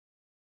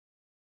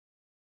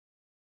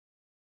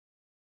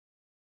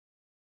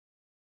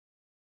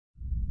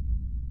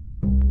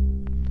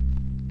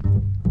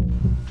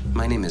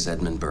name is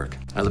Edmond Burke.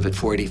 I live at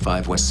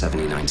 485 West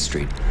 79th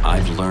Street.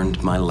 I've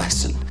learned my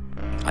lesson.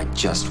 I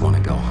just want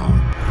to go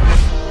home.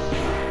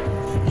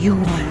 You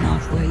are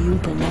not where you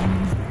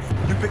belong.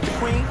 You pick the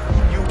queen,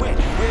 you win.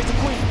 Where's the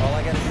queen? All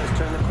I gotta do is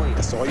turn the queen.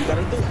 That's all you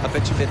gotta do. I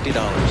bet you $50.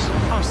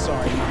 I'm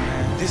sorry, my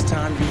man. This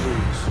time you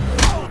lose.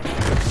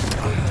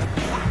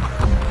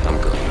 I'm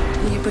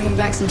good. Will you bring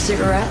back some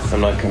cigarettes? I'm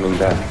not coming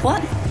back.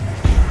 What?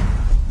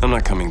 I'm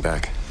not coming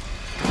back.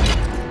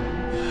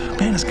 A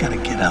man has got to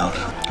get out.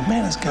 A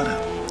man has got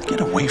to get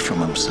away from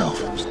himself.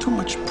 There's too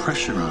much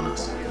pressure on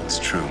us. It's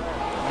true.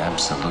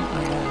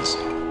 Absolutely is.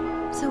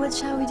 So what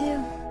shall we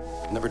do?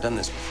 I've never done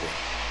this before.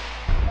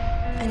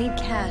 I need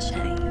cash,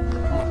 honey. I'm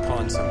gonna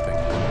pawn something.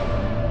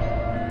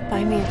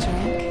 Buy me a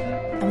drink,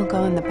 and we'll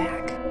go in the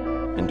back.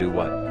 And do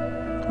what?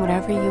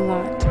 Whatever you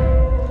want. I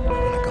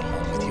want to go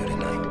home with you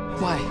tonight.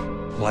 Why?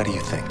 Why do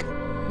you think?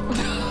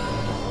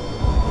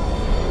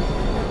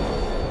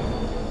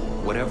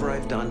 Whatever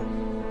I've done,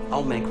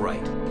 I'll make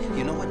right.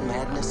 You know what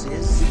madness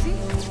is?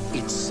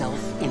 It's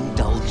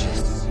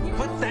self-indulgence.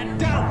 Put that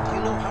down! Do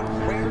you know how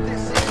rare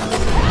this is?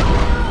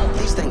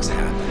 These things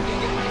happen.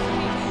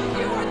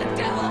 You are the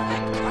devil, I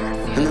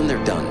curse you. And then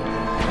they're done.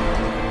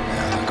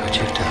 Now look what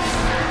you've done.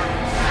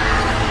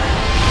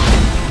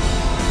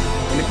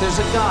 And if there's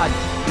a God,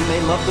 he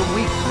may love the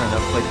weak,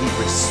 but he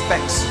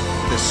respects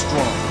the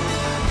strong.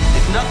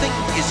 If nothing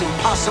is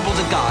impossible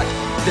to God,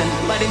 then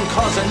let him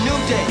cause a new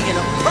day in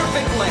a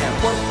perfect land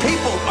where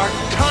people are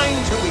kind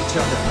to each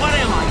other. What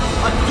am I,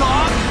 a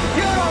dog?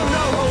 You don't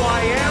know who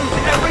I am.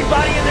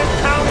 Everybody in this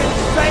town is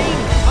insane.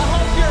 I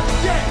hope you're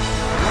dead.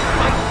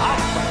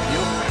 I'll fight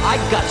you. I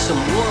got some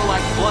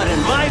warlike blood in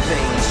my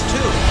veins,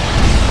 too.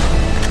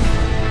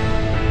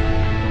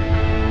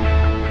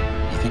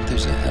 You think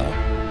there's a hell?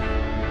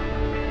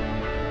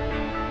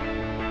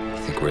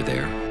 You think we're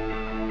there?